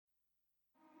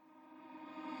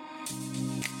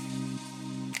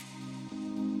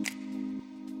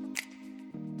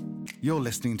You're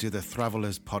listening to the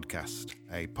Travelers Podcast,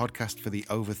 a podcast for the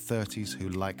over 30s who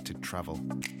like to travel.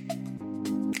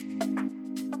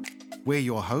 We're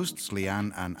your hosts,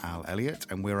 Leanne and Al Elliott,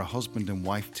 and we're a husband and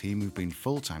wife team who've been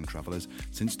full-time travellers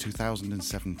since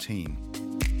 2017.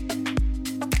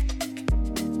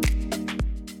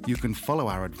 You can follow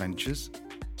our adventures,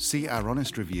 see our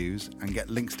honest reviews, and get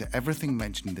links to everything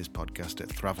mentioned in this podcast at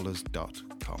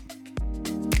travelers.com.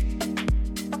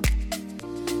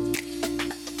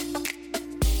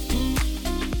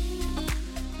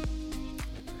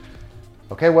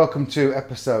 Okay, welcome to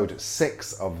episode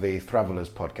 6 of the Travelers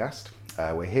Podcast.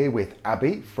 We're here with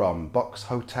Abhi from Box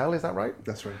Hotel, is that right?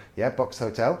 That's right. Yeah, Box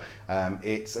Hotel.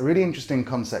 It's a really interesting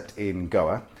concept in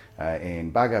Goa,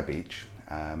 in Baga Beach,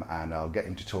 and I'll get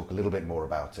him to talk a little bit more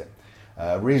about it.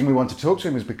 The reason we want to talk to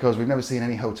him is because we've never seen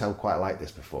any hotel quite like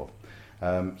this before.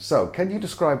 So, can you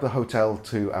describe the hotel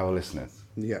to our listeners?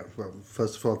 Yeah, well,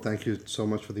 first of all, thank you so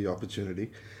much for the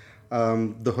opportunity.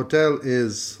 The hotel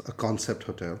is a concept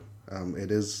hotel.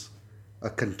 It is a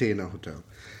container hotel.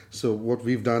 So what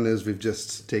we've done is we've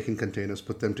just taken containers,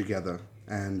 put them together,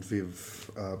 and we've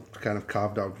kind of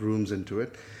carved out rooms into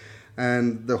it.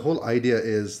 And the whole idea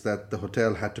is that the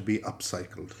hotel had to be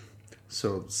upcycled.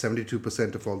 So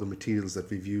 72% of all the materials that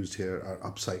we've used here are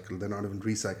upcycled. They're not even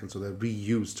recycled, so they're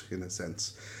reused in a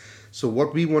sense. So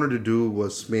what we wanted to do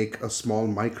was make a small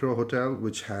micro hotel,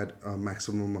 which had a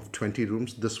maximum of 20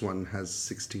 rooms. This one has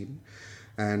 16.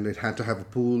 And it had to have a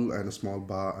pool and a small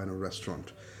bar and a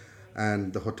restaurant.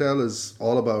 And the hotel is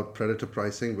all about predator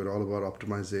pricing. We're all about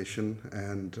optimization,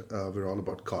 and we're all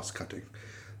about cost cutting.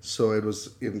 So it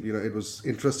was, it was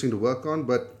interesting to work on,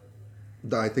 but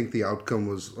I think the outcome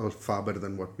was far better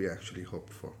than what we actually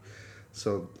hoped for.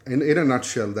 So in a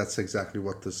nutshell, that's exactly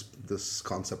what this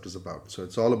concept is about. So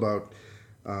it's all about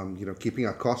keeping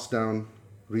our costs down,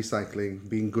 recycling,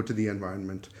 being good to the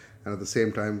environment, and at the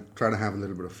same time trying to have a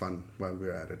little bit of fun while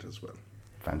we're at it as well.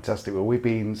 Fantastic. Well, we've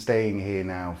been staying here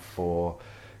now for,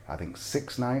 I think,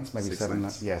 6 nights, maybe 7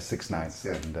 nights. Yeah, 6 nights.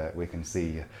 Yeah. And we can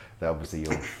see that obviously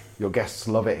your guests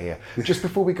love it here. Just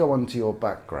before we go on to your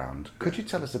background, could you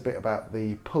tell us a bit about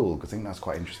the pool? Because I think that's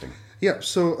quite interesting. Yeah,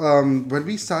 so when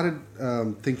we started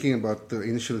thinking about the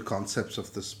initial concepts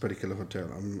of this particular hotel,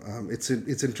 it's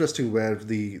interesting where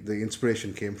the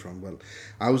inspiration came from. Well,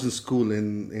 I was in school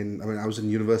I was in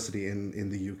university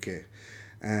in the UK,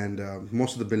 and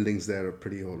most of the buildings there are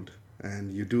pretty old,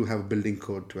 and you do have a building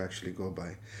code to actually go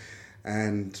by,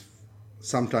 and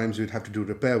sometimes you'd have to do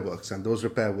repair works, and those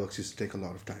repair works used to take a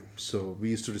lot of time. So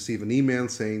we used to receive an email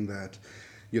saying that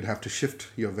you'd have to shift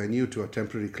your venue to a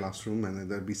temporary classroom, and then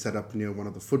that'd be set up near one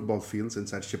of the football fields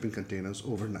inside shipping containers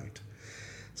overnight.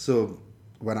 So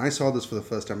when I saw this for the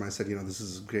first time, I said, this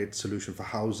is a great solution for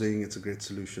housing. It's a great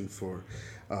solution for,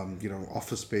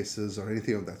 office spaces or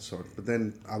anything of that sort. But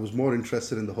then I was more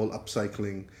interested in the whole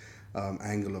upcycling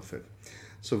angle of it.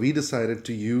 So we decided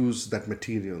to use that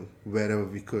material wherever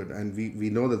we could. And we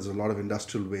know that there's a lot of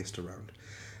industrial waste around.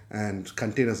 And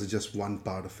containers are just one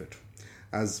part of it.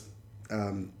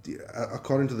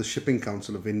 According to the Shipping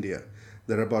Council of India,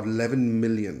 there are about 11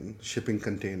 million shipping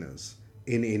containers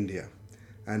in India,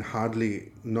 and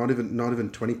not even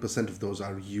 20% of those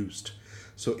are used.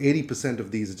 So 80% of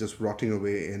these are just rotting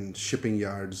away in shipping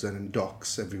yards and in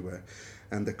docks everywhere,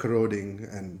 and they're corroding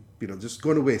and just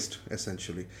going to waste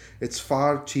essentially. It's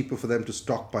far cheaper for them to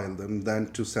stockpile them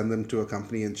than to send them to a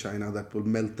company in China that will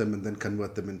melt them and then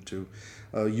convert them into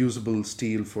usable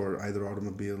steel for either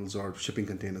automobiles or shipping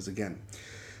containers again.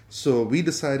 So we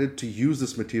decided to use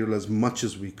this material as much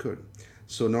as we could.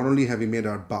 So not only have we made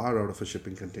our bar out of a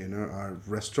shipping container, our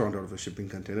restaurant out of a shipping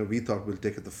container, we thought we'll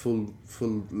take it the full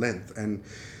length, and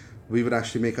we would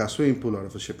actually make our swimming pool out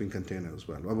of a shipping container as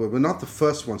well. We're not the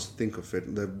first ones to think of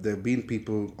it. There have been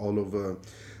people all over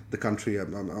the country,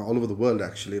 all over the world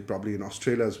actually, probably in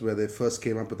Australia is where they first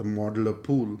came up with a modular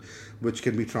pool which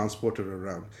can be transported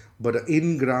around. But an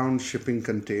in-ground shipping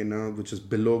container, which is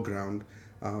below ground,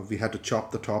 we had to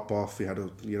chop the top off, we had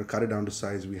to cut it down to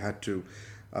size, we had to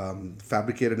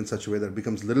fabricate it in such a way that it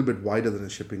becomes a little bit wider than a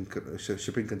shipping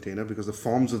container, because the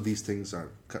forms of these things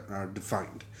are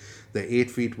defined. They're 8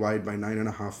 feet wide by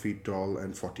 9.5 feet tall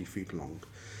and 40 feet long.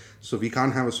 So we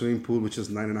can't have a swimming pool which is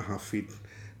 9.5 feet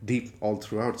deep all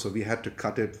throughout. So we had to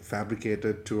cut it, fabricate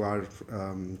it to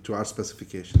our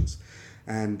specifications.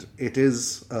 And it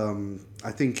is,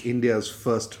 I think, India's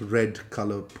first red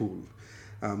color pool.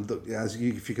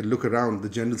 If you can look around, the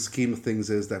general scheme of things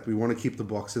is that we want to keep the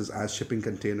boxes as shipping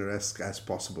container-esque as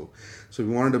possible. So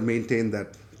we wanted to maintain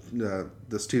that the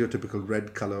stereotypical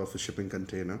red color of a shipping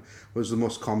container, which is the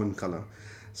most common color.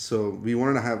 So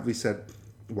we said,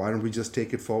 why don't we just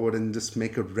take it forward and just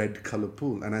make a red color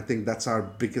pool? And I think that's our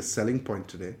biggest selling point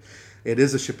today. It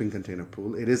is a shipping container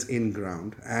pool. It is in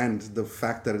ground, and the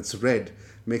fact that it's red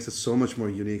makes it so much more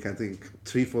unique. I think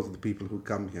 3/4 of the people who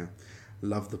come here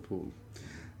love the pool,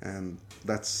 and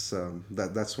that's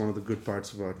that's one of the good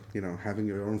parts about having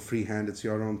your own free hand. It's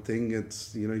your own thing.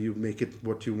 It's you make it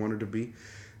what you want it to be,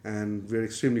 and we're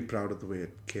extremely proud of the way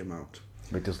it came out.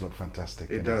 It does look fantastic.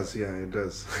 It does, yeah, it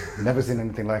does. Never seen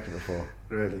anything like it before.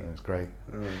 Really, it's great.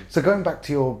 So going back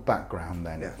to your background,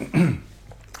 then, yeah.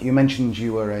 You mentioned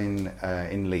you were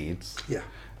in Leeds. Yeah.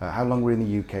 How long were you in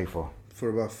the UK for? For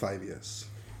about 5 years.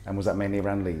 And was that mainly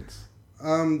around Leeds?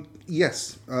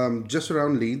 Yes, just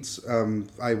around Leeds.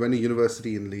 I went to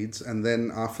university in Leeds, and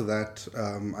then after that,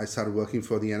 I started working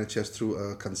for the NHS through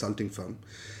a consulting firm.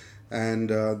 And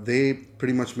they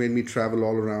pretty much made me travel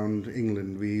all around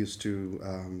England. We used to,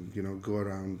 go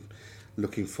around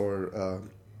looking for,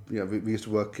 we used to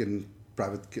work in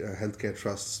private healthcare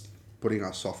trusts, putting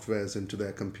our softwares into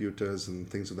their computers and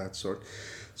things of that sort.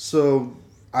 So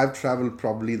I've traveled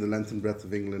probably the length and breadth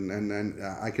of England, and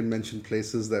I can mention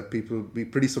places that people will be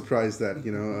pretty surprised that,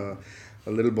 a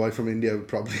little boy from India would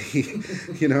probably,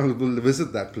 will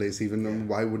visit that place. Even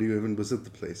why would you even visit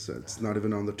the place? It's not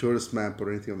even on the tourist map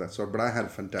or anything of that sort, but I had a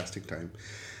fantastic time.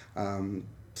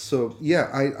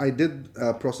 I did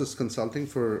process consulting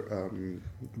for,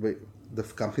 the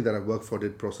company that I worked for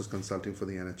did process consulting for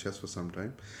the NHS for some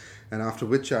time. And after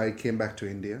which I came back to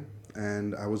India,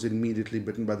 and I was immediately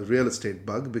bitten by the real estate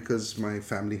bug because my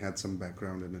family had some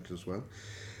background in it as well.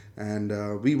 And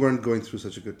we weren't going through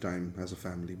such a good time as a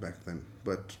family back then.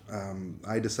 But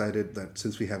I decided that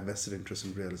since we have vested interest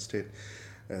in real estate,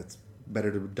 it's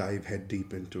better to dive head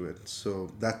deep into it. So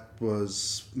that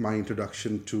was my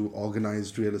introduction to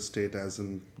organized real estate as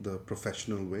in the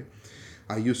professional way.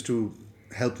 I used to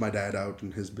help my dad out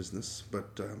in his business,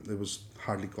 but it was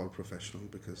hardly called professional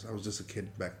because I was just a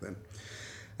kid back then.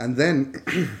 And then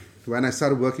when I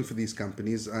started working for these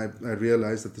companies, I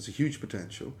realized that there's a huge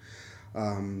potential,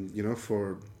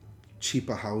 for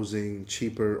cheaper housing,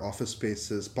 cheaper office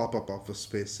spaces, pop-up office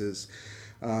spaces,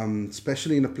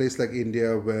 especially in a place like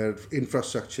India where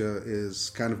infrastructure is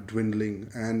kind of dwindling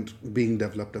and being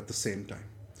developed at the same time.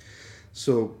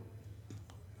 So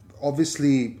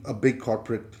obviously a big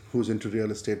corporate who's into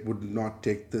real estate would not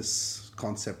take this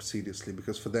concept seriously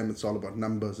because for them it's all about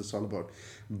numbers, it's all about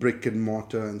brick and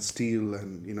mortar and steel,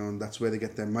 and that's where they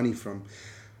get their money from.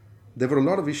 There were a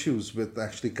lot of issues with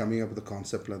actually coming up with a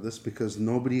concept like this because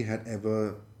nobody had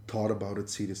ever thought about it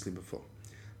seriously before.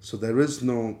 So there is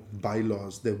no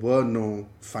bylaws, there were no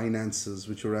finances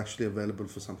which were actually available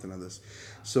for something like this.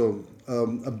 So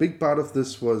a big part of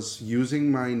this was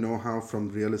using my know-how from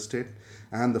real estate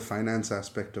and the finance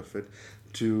aspect of it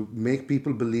to make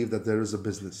people believe that there is a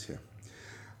business here.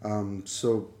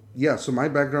 So my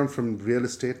background from real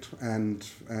estate and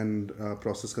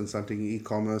process consulting,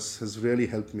 e-commerce has really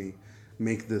helped me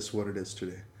make this what it is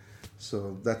today.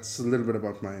 So that's a little bit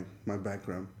about my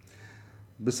background.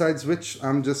 Besides which,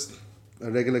 I'm just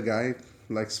a regular guy,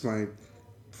 likes my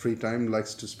free time,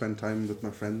 likes to spend time with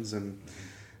my friends, and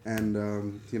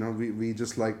we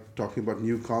just like talking about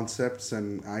new concepts,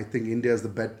 and I think India is the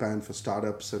bedpan for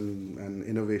startups and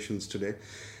innovations today.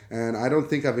 And I don't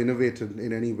think I've innovated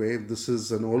in any way. This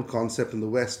is an old concept in the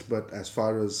West, but as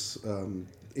far as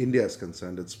India is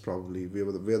concerned, it's probably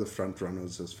we're the front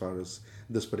runners as far as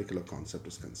this particular concept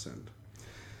is concerned.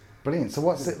 Brilliant. So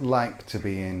what's it like to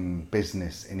be in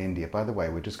business in India? By the way,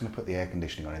 we're just going to put the air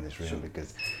conditioning on in this room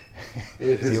because so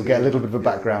you'll get a little bit of a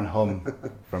background hum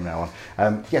from now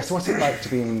on. So what's it like to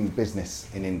be in business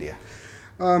in India?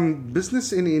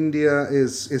 Business in India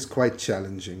is quite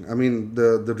challenging. I mean,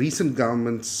 the recent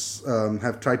governments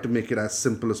have tried to make it as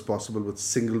simple as possible with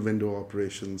single window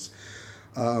operations.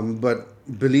 But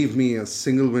believe me, a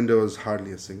single window is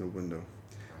hardly a single window.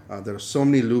 There are so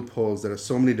many loopholes, there are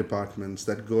so many departments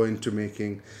that go into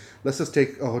making, let's just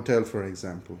take a hotel for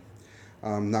example.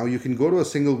 Now you can go to a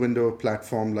single window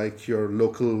platform like your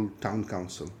local town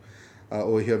council.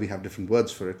 Over here we have different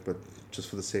words for it, but just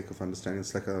for the sake of understanding,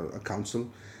 it's like a council.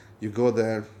 You go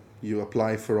there, you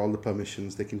apply for all the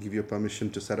permissions. They can give you a permission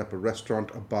to set up a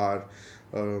restaurant, a bar,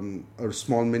 a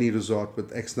small mini resort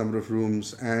with X number of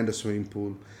rooms and a swimming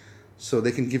pool. So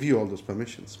they can give you all those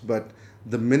permissions. But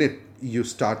the minute you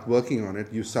start working on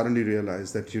it, you suddenly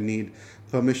realize that you need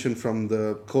permission from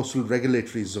the coastal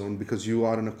regulatory zone because you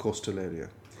are in a coastal area.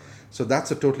 So that's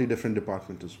a totally different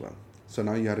department as well. So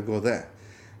now you have to go there.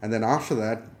 And then after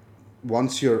that,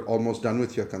 once you're almost done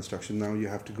with your construction, now you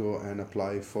have to go and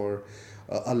apply for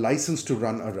a license to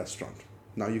run a restaurant.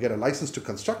 Now you get a license to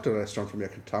construct a restaurant from your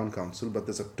town council, but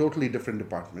there's a totally different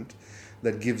department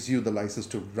that gives you the license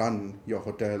to run your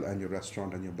hotel and your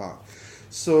restaurant and your bar.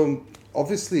 So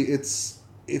obviously, it's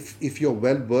if you're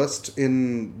well versed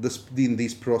in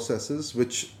these processes,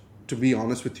 which, to be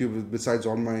honest with you, besides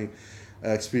all my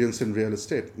experience in real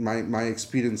estate, my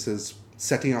experience is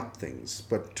setting up things,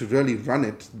 but to really run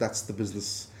it, that's the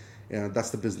business. That's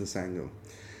the business angle.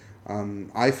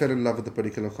 I fell in love with a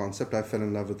particular concept. I fell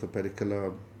in love with a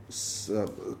particular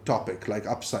topic like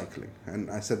upcycling, and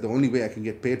I said the only way I can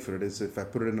get paid for it is if I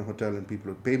put it in a hotel and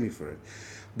people would pay me for it.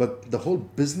 But the whole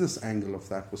business angle of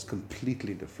that was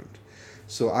completely different.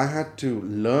 So I had to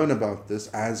learn about this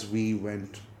as we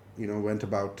went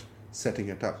about setting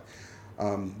it up.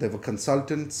 There were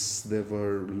consultants, there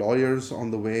were lawyers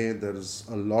on the way. There's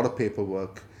a lot of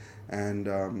paperwork, and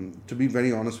to be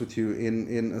very honest with you,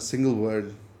 in a single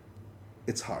word,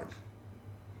 it's hard.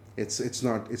 It's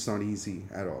not easy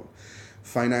at all.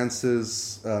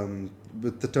 Finances,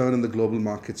 with the turn in the global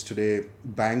markets today,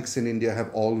 banks in India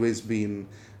have always been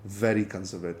very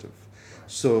conservative.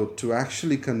 So to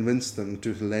actually convince them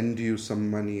to lend you some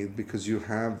money because you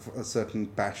have a certain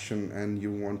passion and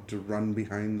you want to run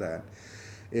behind that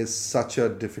is such a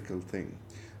difficult thing,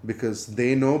 because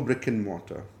they know brick and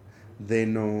mortar, they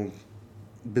know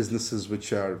businesses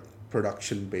which are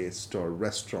production based or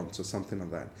restaurants or something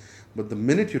like that. But the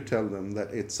minute you tell them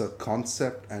that it's a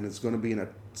concept and it's going to be in a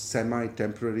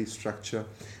semi-temporary structure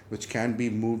which can be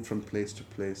moved from place to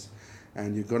place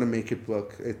and you're going to make it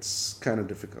work, it's kind of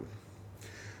difficult.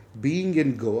 Being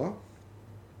in Goa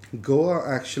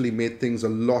actually made things a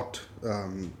lot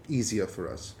easier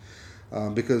for us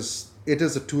because it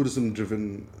is a tourism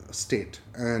driven state,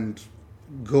 and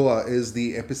Goa is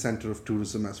the epicenter of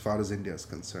tourism as far as India is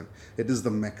concerned. It is the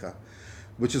Mecca,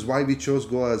 which is why we chose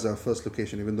Goa as our first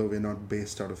location, even though we're not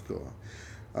based out of Goa.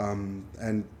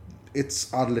 And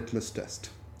it's our litmus test.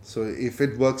 So if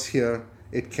it works here,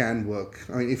 it can work.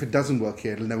 I mean, if it doesn't work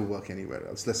here, it'll never work anywhere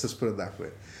else. Let's just put it that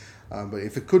way. But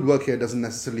if it could work here, it doesn't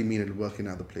necessarily mean it'll work in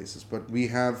other places. But we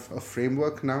have a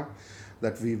framework now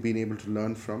that we've been able to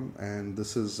learn from, and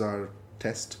this is our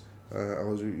test.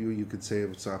 You could say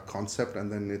it's our concept,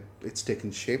 and then it's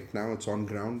taken shape now. It's on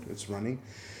ground, it's running.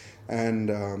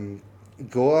 And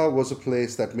Goa was a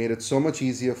place that made it so much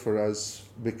easier for us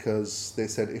because they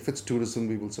said, if it's tourism,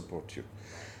 we will support you.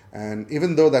 And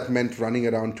even though that meant running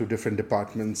around to different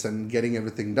departments and getting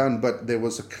everything done, but there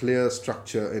was a clear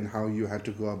structure in how you had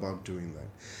to go about doing that.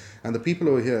 And the people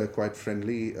over here are quite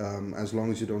friendly, as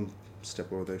long as you don't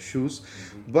step over their shoes.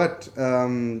 Mm-hmm. But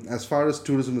as far as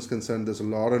tourism is concerned, there's a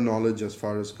lot of knowledge as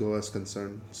far as Goa is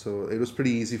concerned. So it was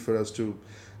pretty easy for us to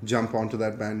jump onto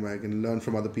that bandwagon, learn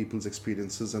from other people's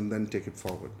experiences, and then take it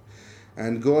forward.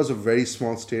 And Goa is a very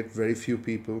small state, very few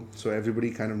people, so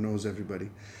everybody kind of knows everybody.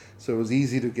 So it was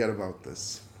easy to get about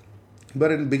this. But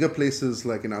in bigger places,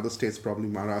 like in other states, probably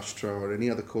Maharashtra or any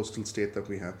other coastal state that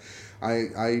we have,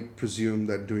 I presume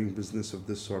that doing business of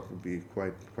this sort would be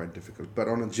quite difficult. But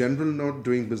on a general note,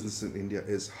 doing business in India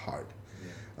is hard.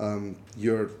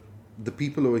 Yeah. The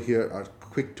people over here are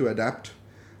quick to adapt.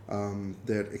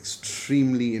 They're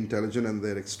extremely intelligent and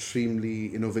they're extremely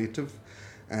innovative.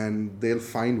 And they'll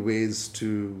find ways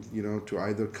to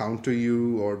either counter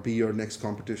you or be your next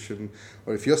competition.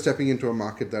 Or if you're stepping into a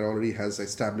market that already has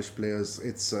established players,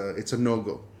 it's a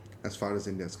no-go as far as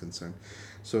India is concerned.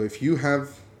 So if you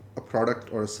have a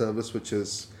product or a service which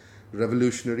is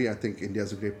revolutionary, I think India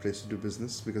is a great place to do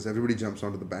business because everybody jumps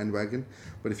onto the bandwagon.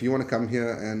 But if you want to come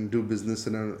here and do business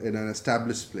in an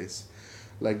established place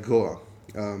like Goa,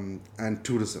 and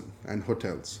tourism and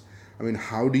hotels, I mean,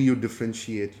 how do you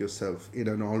differentiate yourself in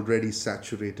an already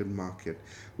saturated market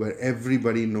where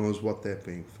everybody knows what they're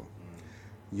paying for?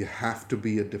 You have to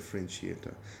be a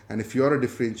differentiator. And if you're a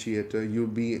differentiator, you'll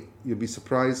be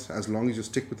surprised, as long as you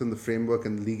stick within the framework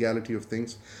and legality of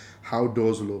things, how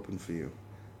doors will open for you.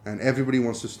 And everybody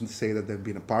wants to say that they've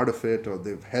been a part of it or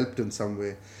they've helped in some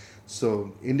way.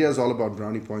 So India is all about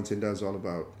brownie points. India is all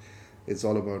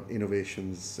about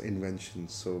innovations,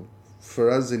 inventions. So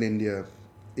for us in India,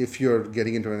 if you're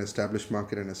getting into an established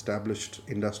market, an established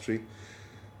industry,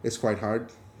 it's quite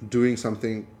hard. Doing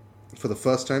something for the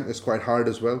first time is quite hard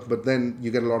as well, but then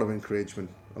you get a lot of encouragement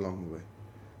along the way.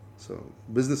 So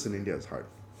business in India is hard.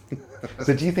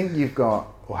 So do you think have you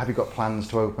got plans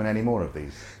to open any more of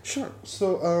these? Sure.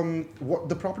 So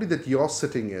the property that you're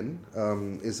sitting in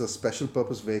is a special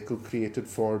purpose vehicle created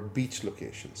for beach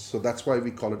locations. So that's why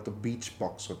we call it the Beach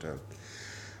Box Hotel.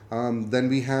 Then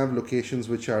we have locations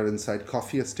which are inside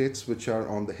coffee estates, which are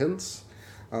on the hills.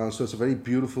 So it's a very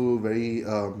beautiful, very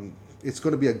it's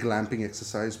going to be a glamping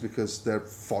exercise because they're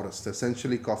forests.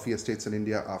 Essentially, coffee estates in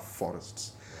India are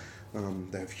forests.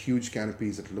 They have huge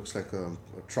canopies. It looks like a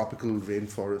tropical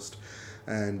rainforest.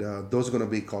 And those are going to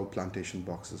be called plantation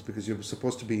boxes because you're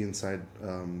supposed to be inside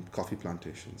coffee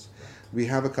plantations. We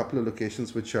have a couple of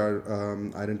locations which are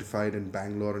identified in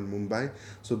Bangalore and Mumbai.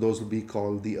 So those will be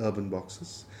called the urban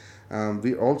boxes.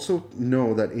 We also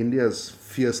know that India is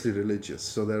fiercely religious.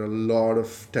 So there are a lot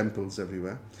of temples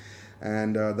everywhere.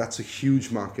 And that's a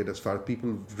huge market as far as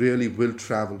people really will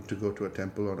travel to go to a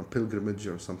temple or a pilgrimage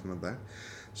or something like that.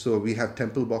 So we have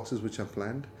temple boxes which are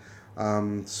planned.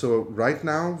 So right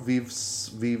now we've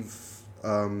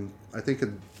I think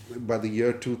by the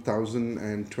year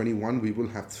 2021 we will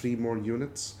have 3 more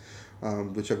units,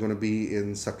 which are going to be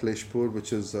in Sakleshpur,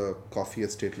 which is a coffee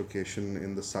estate location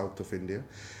in the south of India,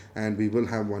 and we will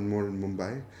have 1 more in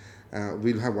Mumbai.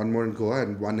 We'll have 1 more in Goa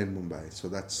and 1 in Mumbai. So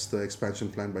that's the expansion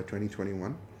plan by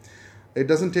 2021. It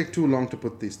doesn't take too long to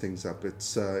put these things up.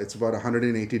 It's about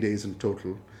 180 days in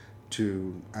total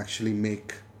to actually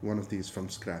make one of these from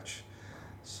scratch.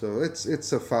 So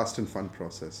it's a fast and fun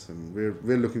process, and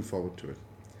we're looking forward to it.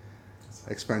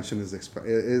 Expansion is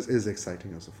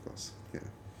exciting us, of course. Yeah.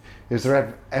 Is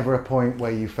there ever a point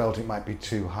where you felt it might be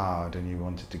too hard and you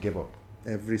wanted to give up?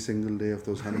 Every single day of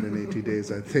those 180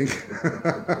 days, I think.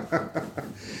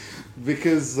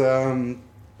 Because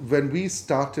when we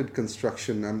started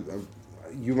construction,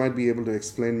 you might be able to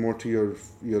explain more to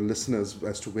your listeners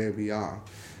as to where we are.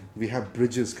 We have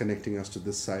bridges connecting us to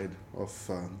this side of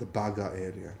the Baga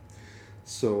area.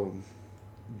 So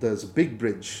there's a big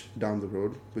bridge down the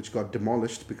road which got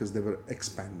demolished because they were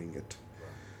expanding it.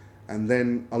 And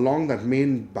then along that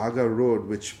main Baga road,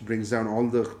 which brings down all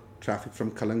the traffic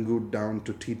from Kalangut down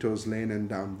to Tito's Lane and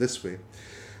down this way,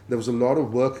 there was a lot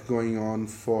of work going on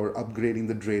for upgrading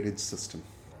the drainage system.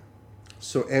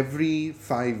 So every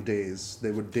 5 days,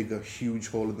 they would dig a huge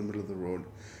hole in the middle of the road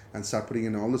and start putting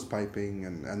in all this piping,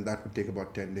 and that would take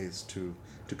about 10 days to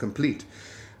complete.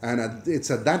 And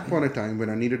it's at that point of time when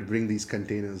I needed to bring these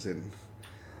containers in.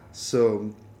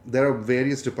 So there are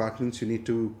various departments you need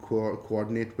to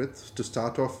coordinate with. To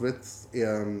start off with,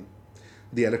 the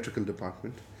electrical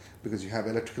department, because you have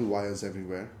electrical wires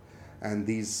everywhere. And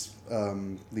these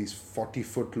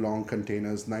 40-foot long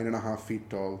containers, 9.5 feet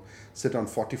tall, sit on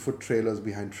 40-foot trailers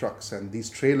behind trucks. And these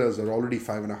trailers are already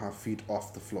 5.5 feet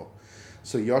off the floor.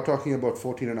 So you're talking about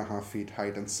 14.5 feet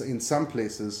height. And in some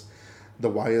places, the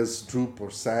wires droop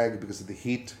or sag because of the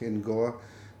heat in Goa.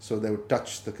 So they would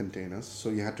touch the containers. So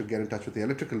you had to get in touch with the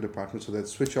electrical department so they'd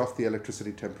switch off the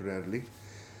electricity temporarily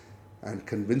and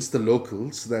convince the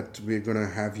locals that we're going to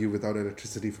have you without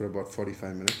electricity for about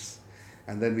 45 minutes.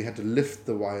 And then we had to lift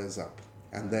the wires up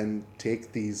and then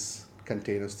take these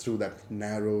containers through that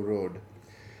narrow road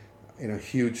in a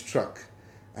huge truck.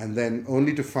 And then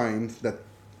only to find that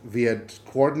we had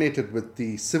coordinated with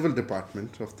the civil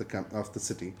department of the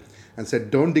city and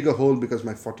said, don't dig a hole because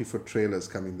my 40-foot trailer is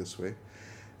coming this way.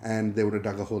 And they would have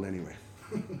dug a hole anyway.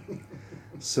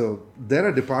 So there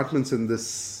are departments in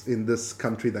this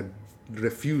country that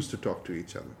refuse to talk to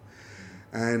each other.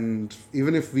 And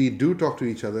even if we do talk to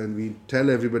each other and we tell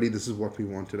everybody this is what we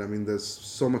wanted, I mean, there's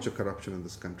so much of corruption in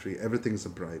this country. Everything's a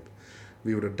bribe.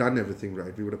 We would have done everything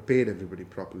right. We would have paid everybody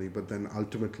properly. But then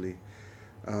ultimately,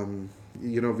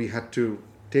 we had to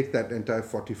take that entire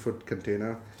 40-foot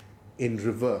container in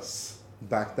reverse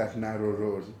back that narrow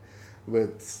road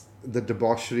with the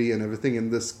debauchery and everything in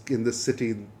this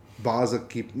city. Bars are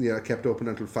kept open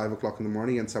until 5 o'clock in the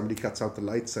morning, and somebody cuts out the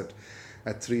lights at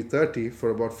 3:30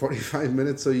 for about 45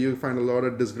 minutes. So you find a lot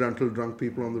of disgruntled drunk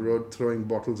people on the road throwing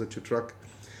bottles at your truck.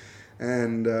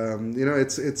 And,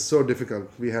 it's so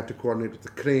difficult. We had to coordinate with the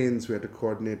cranes. We had to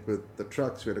coordinate with the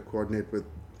trucks. We had to coordinate with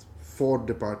 4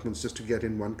 departments just to get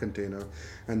in one container.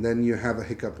 And then you have a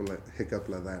hiccup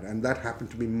like that. And that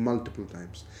happened to me multiple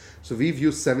times. So we've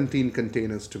used 17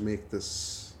 containers to make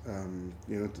this,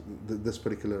 this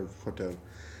particular hotel.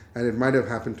 And it might have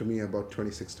happened to me about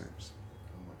 26 times.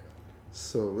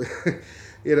 So,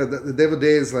 there were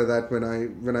days like that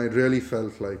when I really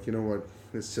felt like, you know what,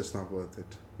 it's just not worth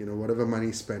it. Whatever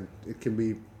money spent, it can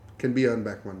be earned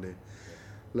back one day.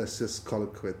 Let's just call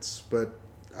it quits. But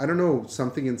I don't know,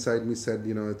 something inside me said,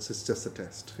 it's just a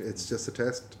test. It's just a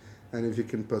test. And if you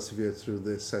can persevere through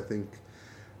this, I think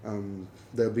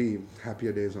there'll be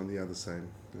happier days on the other side.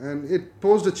 And it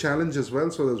posed a challenge as well.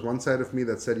 So there's one side of me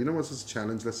that said, what's this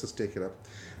challenge? Let's just take it up.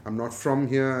 I'm not from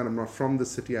here and I'm not from the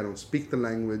city. I don't speak the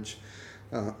language.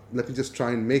 Let me just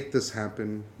try and make this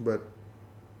happen. But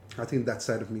I think that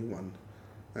side of me won.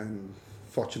 And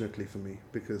fortunately for me,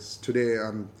 because today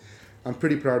I'm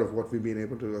pretty proud of what we've been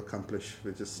able to accomplish.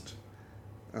 We're just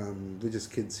We're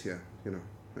just kids here,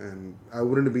 and I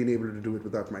wouldn't have been able to do it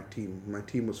without my team. My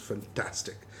team was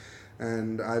fantastic,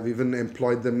 and I've even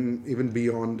employed them even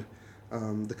beyond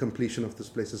the completion of this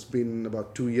place. It's been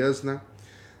about 2 years now,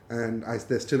 and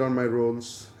they're still on my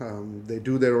rolls. They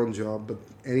do their own job, but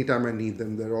anytime I need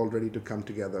them, they're all ready to come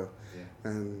together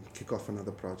and kick off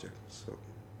another project. So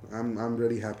I'm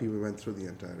really happy we went through the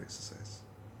entire exercise.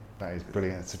 That is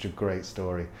brilliant. It's such a great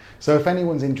story. So if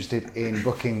anyone's interested in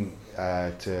booking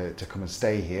to come and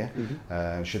stay here,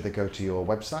 should they go to your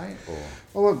website?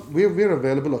 Well, we're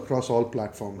available across all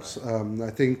platforms.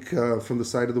 I think from the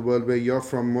side of the world where you're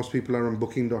from, most people are on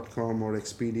booking.com or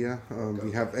Expedia.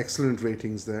 We have excellent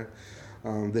ratings there.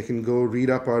 They can go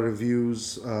read up our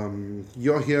reviews.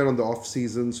 You're here on the off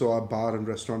season, so our bar and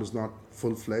restaurant is not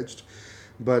full-fledged.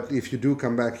 But if you do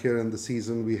come back here in the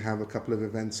season, we have a couple of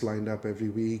events lined up every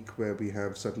week where we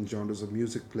have certain genres of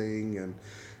music playing, and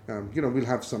we'll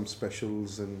have some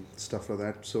specials and stuff like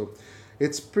that. So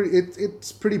it's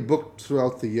pretty booked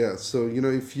throughout the year. So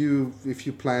if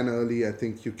you plan early, I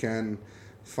think you can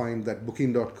find that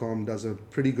Booking.com does a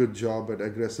pretty good job at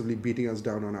aggressively beating us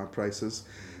down on our prices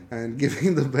and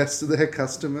giving the best to their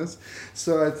customers.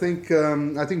 So I think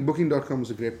Booking.com is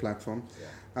a great platform.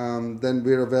 Then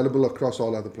we're available across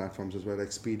all other platforms as well.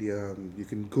 Expedia, you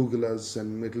can Google us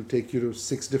and it'll take you to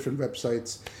 6 different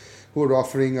websites who are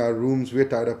offering our rooms. We're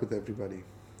tied up with everybody.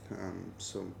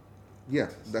 So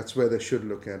that's where they should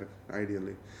look at it,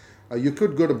 ideally. You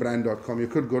could go to brand.com, you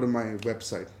could go to my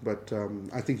website, but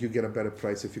I think you get a better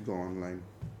price if you go online.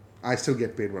 I still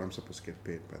get paid what I'm supposed to get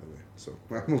paid, by the way, so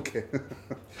I'm okay.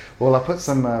 Well, I'll put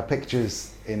some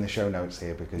pictures in the show notes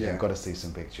here because you've got to see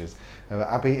some pictures.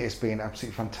 Abhi, it's been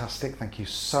absolutely fantastic. Thank you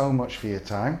so much for your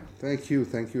time. Thank you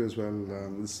as well.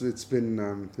 It's been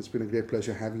a great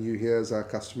pleasure having you here as our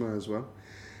customer as well.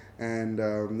 And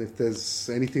if there's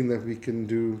anything that we can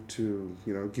do to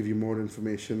give you more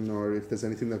information, or if there's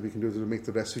anything that we can do to make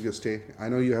the rest of your stay, I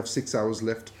know you have 6 hours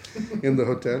left in the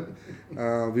hotel.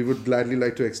 We would gladly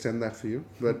like to extend that for you.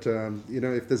 But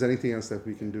if there's anything else that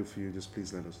we can do for you, just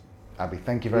please let us know. Abhi,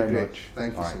 thank you very much.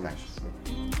 Thank you All so right, much.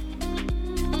 Thanks.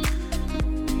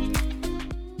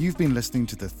 You've been listening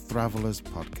to the Thravellers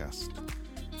podcast.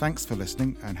 Thanks for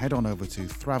listening, and head on over to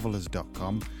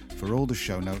thravellers.com for all the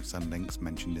show notes and links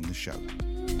mentioned in the show.